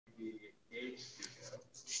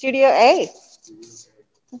Studio A.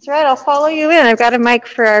 That's right, I'll follow you in. I've got a mic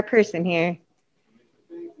for our person here.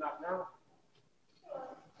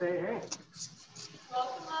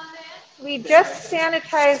 We just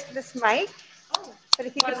sanitized this mic, but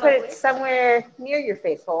if you could put it somewhere near your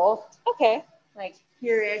face hole. Okay. Like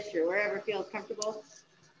here-ish or wherever feels comfortable.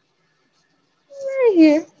 Right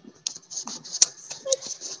here. I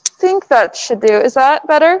think that should do. Is that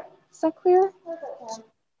better? Is that clear?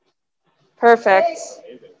 Perfect.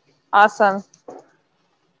 Awesome.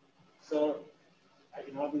 So I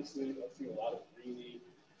can obviously see a lot of really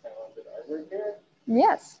talented artwork here.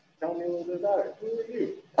 Yes. Tell me a little bit about it. Who are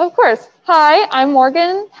you? Of course. Hi, I'm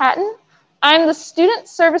Morgan Patten. I'm the Student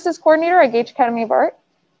Services Coordinator at Gage Academy of Art.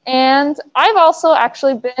 And I've also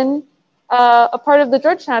actually been a part of the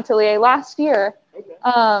Georgetown Atelier last year.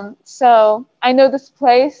 Okay. So I know this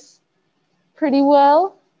place pretty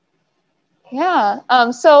well. Yeah.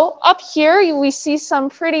 So up here, we see some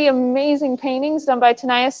pretty amazing paintings done by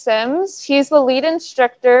Tanaya Sims. He's the lead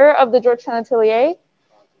instructor of the Georgetown Atelier.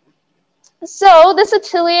 So this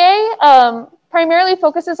atelier primarily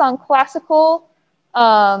focuses on classical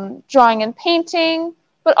drawing and painting,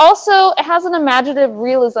 but also it has an imaginative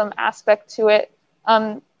realism aspect to it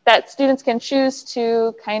that students can choose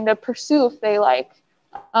to kind of pursue if they like.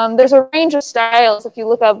 There's a range of styles. If you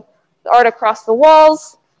look up the art across the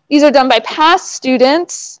walls, these are done by past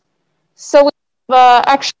students. So we have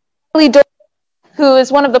actually, who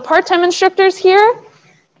is one of the part-time instructors here.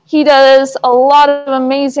 He does a lot of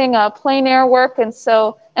amazing plein air work and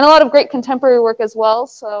a lot of great contemporary work as well.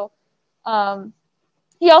 So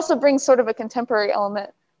he also brings sort of a contemporary element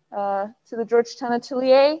to the Georgetown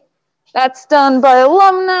Atelier. That's done by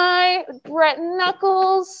alumni, Brett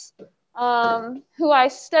Knuckles, who I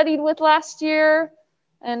studied with last year.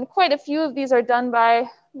 And quite a few of these are done by,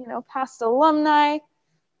 past alumni.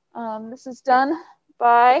 This is done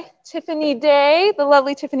by Tiffany Day, the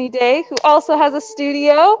lovely Tiffany Day, who also has a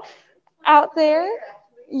studio out there.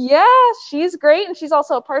 Yeah, she's great, and she's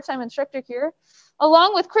also a part-time instructor here,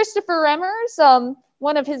 along with Christopher Remmers,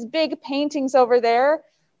 one of his big paintings over there.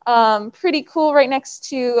 Pretty cool, right next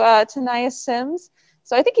to Tanaya Sims.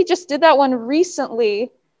 So I think he just did that one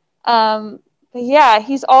recently. But yeah,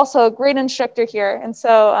 he's also a great instructor here. And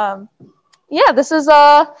so, yeah, this is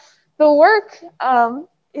the work.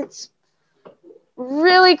 It's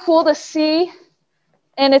really cool to see.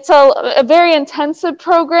 And it's a very intensive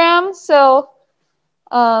program. So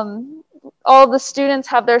all the students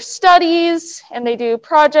have their studies and they do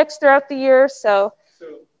projects throughout the year. So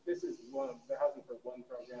this is the housing for one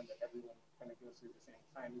program that everyone kind of goes through the same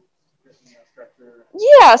time structure.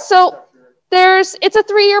 Yeah, so it's a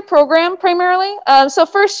 3-year program primarily. So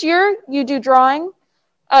first year you do drawing.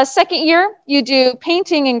 Second year you do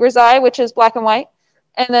painting in grisaille, which is black and white.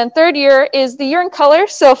 And then third year is the year in color.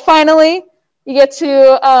 So finally you get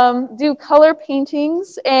to do color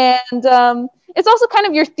paintings. And it's also kind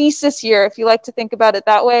of your thesis year, if you like to think about it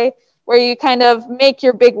that way, where you kind of make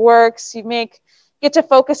your big works. Get to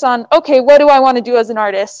focus on, okay, what do I want to do as an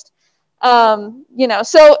artist?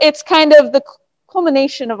 So it's kind of the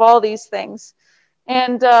culmination of all these things.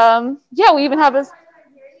 And yeah, we even have a...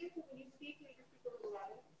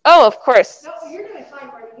 Oh, of course. No, you're doing fine,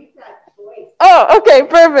 Marty. You've got voice. Oh, okay,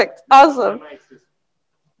 perfect. Awesome.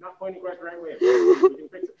 Not pointing quite the right way.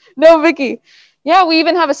 No, Vicky. Yeah, we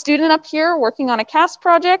even have a student up here working on a cast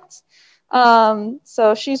project.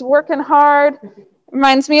 So she's working hard.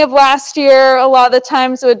 Reminds me of last year. A lot of the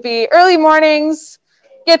times it would be early mornings,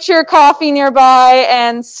 get your coffee nearby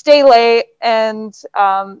and stay late. And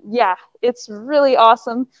yeah, it's really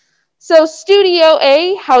awesome. So Studio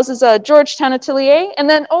A houses a Georgetown Atelier. And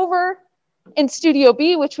then over in Studio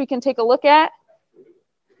B, which we can take a look at.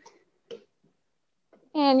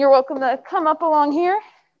 And you're welcome to come up along here.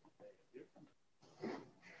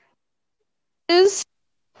 This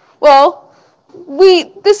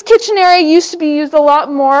kitchen area used to be used a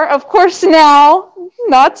lot more. Of course now,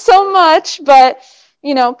 not so much, but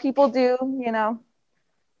people do,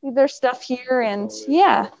 leave their stuff here and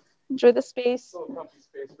yeah, enjoy the space. Comfy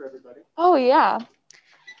space for everybody. Oh yeah.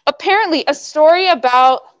 Apparently a story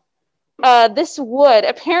about this wood.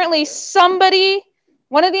 Apparently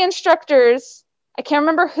one of the instructors, I can't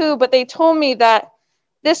remember who, but they told me that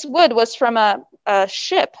this wood was from a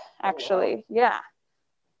ship, actually. Oh, wow. Yeah.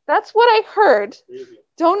 That's what I heard. Crazy.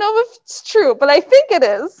 Don't know if it's true, but I think it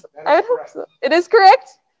is. I would hope so. It is correct?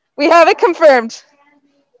 We have it confirmed.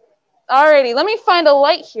 Alrighty, let me find a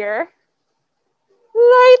light here.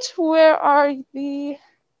 Light, where are the...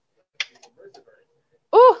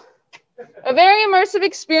 Oh, a very immersive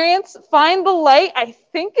experience. Find the light. I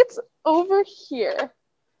think it's over here.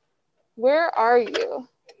 Where are you?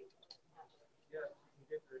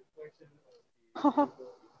 No,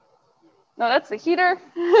 that's the heater.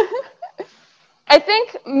 I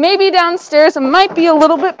think maybe downstairs it might be a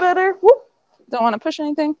little bit better. Whoop. Don't want to push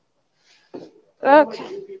anything. Okay.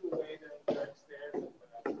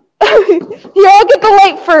 Here, I'll get the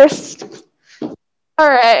light first. All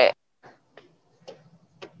right.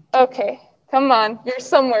 Okay, come on. You're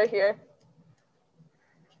somewhere here.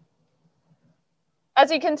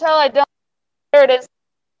 As you can tell, I don't. There it is.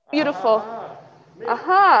 Beautiful.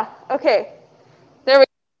 Aha. Okay. There we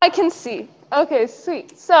go. I can see. Okay,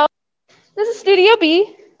 sweet. So this is Studio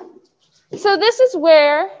B. So this is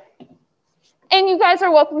where, and you guys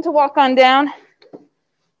are welcome to walk on down.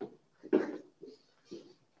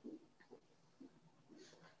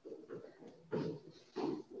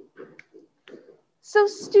 So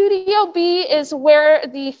Studio B is where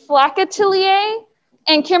the Flack Atelier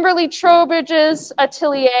and Kimberly Trowbridge's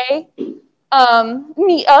atelier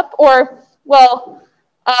meet up, or, well,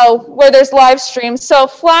 where there's live streams. So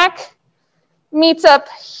Flack meets up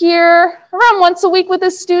here around once a week with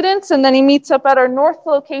his students, and then he meets up at our north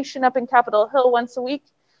location up in Capitol Hill once a week.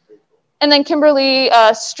 And then Kimberly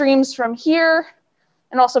streams from here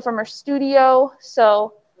and also from her studio.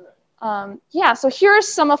 So yeah, so here's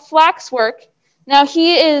some of Flack's work. Now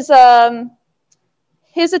he is,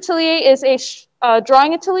 his atelier is a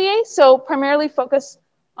drawing atelier, so primarily focused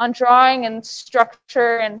on drawing and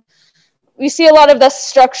structure, and we see a lot of the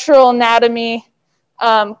structural anatomy,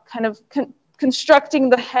 kind of constructing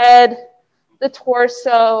the head, the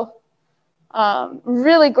torso,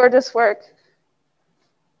 really gorgeous work.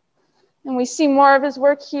 And we see more of his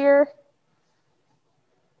work here.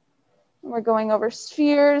 We're going over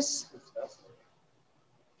spheres.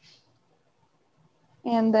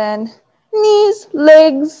 And then knees,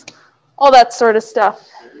 legs, all that sort of stuff.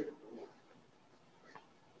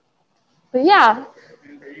 But yeah.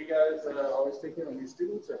 Are you guys always taking on new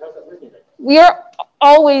students, or how's that working? We are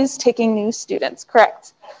always taking new students,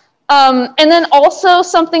 correct. And then also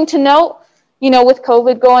something to note, you know, with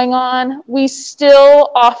COVID going on, we still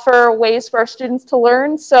offer ways for our students to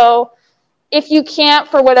learn. So if you can't,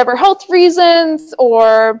 for whatever health reasons,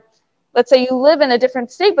 or let's say you live in a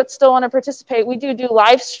different state but still want to participate, we do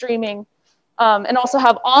live streaming and also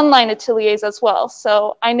have online ateliers as well.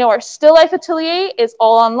 So I know our Still Life atelier is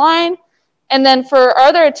all online. And then for our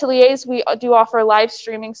other ateliers, we do offer live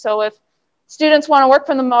streaming. So if students want to work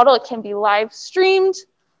from the model, it can be live streamed.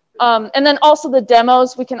 And then also the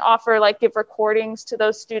demos, we can offer, like, give recordings to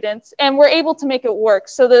those students. And we're able to make it work.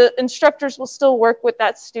 So the instructors will still work with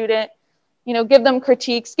that student, you know, give them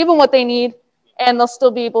critiques, give them what they need, and they'll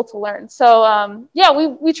still be able to learn. So yeah,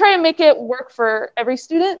 we try to make it work for every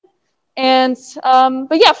student. And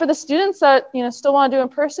but yeah, for the students that, you know, still want to do in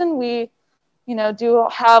person, we, you know, do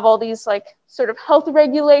have all these, like, sort of health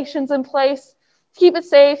regulations in place to keep it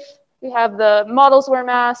safe. We have the models wear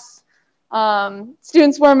masks,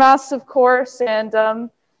 students wear masks, of course, and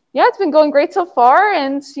yeah, it's been going great so far,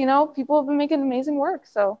 and, you know, people have been making amazing work.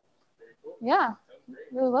 So yeah,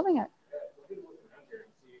 really loving it.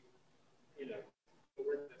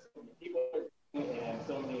 And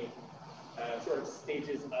so many sort of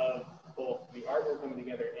stages of both the artwork coming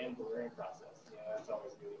together and the learning process. You know, that's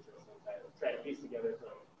always really interesting. Kind of try to piece together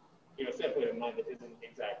from, you know, standpoint of mind that isn't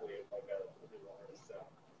exactly like a visual artist. So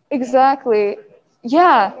exactly.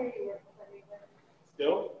 Yeah.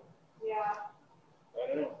 Still? Yeah. I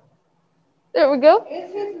don't know. There we go.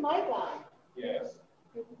 Is his mic on? Yes.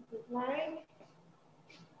 His mic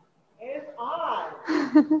is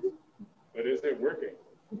on. But is it working?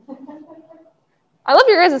 I love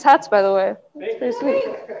your guys' hats, by the way. It's pretty sweet.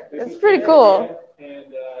 It's pretty cool. And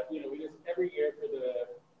you know, we just every year for the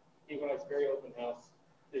Equinox Berry Open House,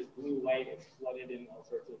 there's blue light. It's flooded in all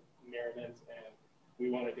sorts of merriment, and we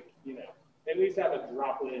wanted to, you know, at least have a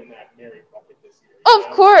droplet in that merry bucket this year.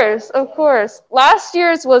 Of course, of course. Last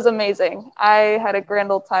year's was amazing. I had a grand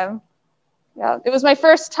old time. Yeah, it was my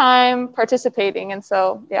first time participating, and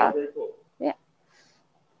so yeah. Very cool. Yeah.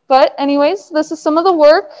 But anyways, this is some of the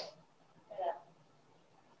work.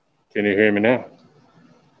 Can you hear me now?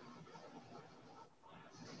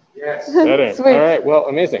 Yes. Better. Sweet. All right. Well,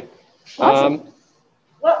 amazing. Awesome.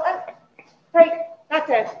 Well, sorry,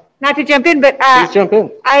 not to jump in, but Please jump in.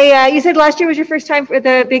 you said last year was your first time for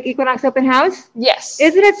the big Equinox Open House. Yes.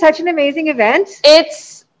 Isn't it such an amazing event?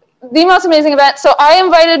 It's the most amazing event. So I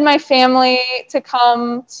invited my family to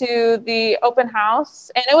come to the open house,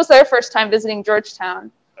 and it was their first time visiting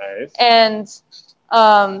Georgetown. Nice. And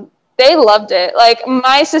they loved it. Like,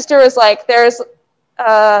 my sister was like, there's,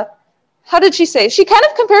 how did she say? She kind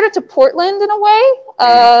of compared it to Portland in a way.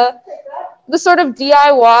 The sort of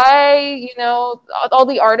DIY, you know, all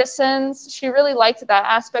the artisans. She really liked that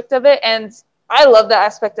aspect of it. And I love that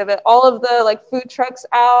aspect of it. All of the like food trucks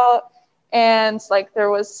out, and like there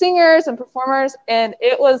was singers and performers, and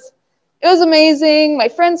it was amazing. My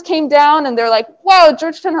friends came down and they're like, wow,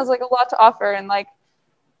 Georgetown has like a lot to offer, and like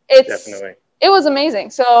it was amazing.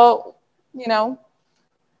 So, you know,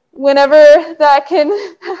 whenever that can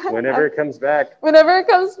whenever it comes back,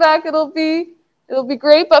 it'll be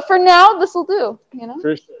great. But for now, this will do, you know.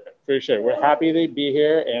 For sure. We're happy to be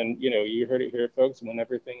here, and you know, you heard it here, folks.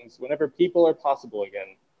 Whenever people are possible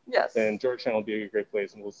again, yes, then Georgetown will be a great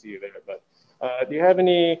place, and we'll see you there. But do you have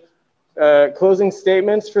any closing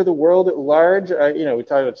statements for the world at large? You know, we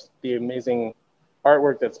talked about the amazing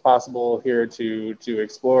artwork that's possible here to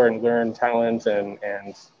explore and learn talent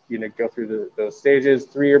and you know, go through those stages.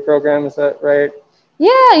 3-year program, is that right?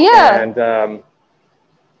 Yeah. And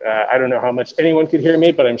I don't know how much anyone could hear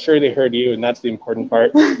me, but I'm sure they heard you, and that's the important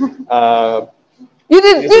part. You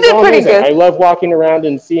did pretty good. I love walking around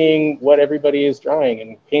and seeing what everybody is drawing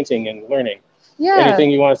and painting and learning. Yeah. Anything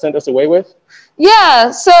you want to send us away with? Yeah.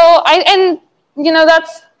 So and you know,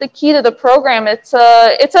 that's the key to the program. It's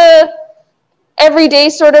a everyday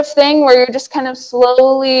sort of thing where you're just kind of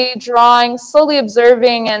slowly drawing, slowly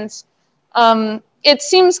observing, and it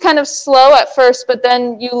seems kind of slow at first, but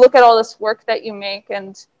then you look at all this work that you make,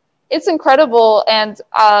 and it's incredible. And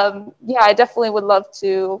yeah, I definitely would love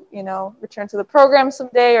to, you know, return to the program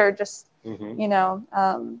someday, or just, you know,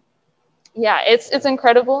 yeah, it's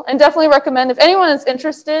incredible, and definitely recommend if anyone is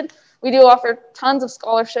interested. We do offer tons of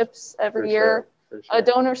scholarships every year,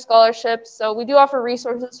 donor scholarships. So we do offer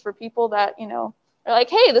resources for people that, you know, are like,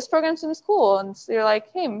 hey, this program seems cool, and so you're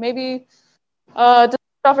like, hey, maybe does it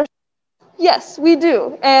offer? Yes, we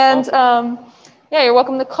do. And yeah, you're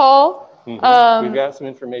welcome to call. We've got some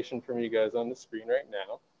information from you guys on the screen right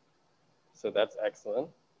now, so that's excellent.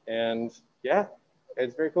 And yeah,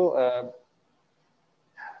 it's very cool.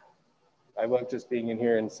 I love just being in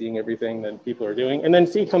here and seeing everything that people are doing, and then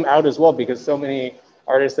see come out as well, because so many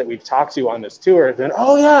artists that we've talked to on this tour, then,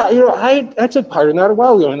 oh yeah, you know, I took part in that a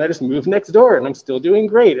while ago, and I just moved next door, and I'm still doing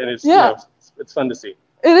great, and it's, yeah, you know, it's fun to see.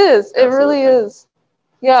 It is. Absolutely. It really is.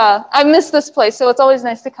 Yeah, I miss this place, so it's always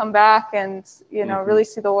nice to come back and, you know, really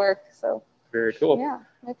see the work. So very cool. Yeah,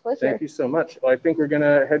 my pleasure. Thank you so much. Well, I think we're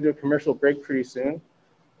gonna head to a commercial break pretty soon,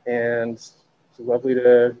 and it's lovely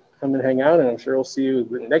to come and hang out, and I'm sure we'll see you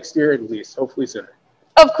next year at least, hopefully sooner.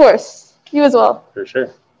 Of course. You as well. For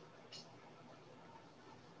sure.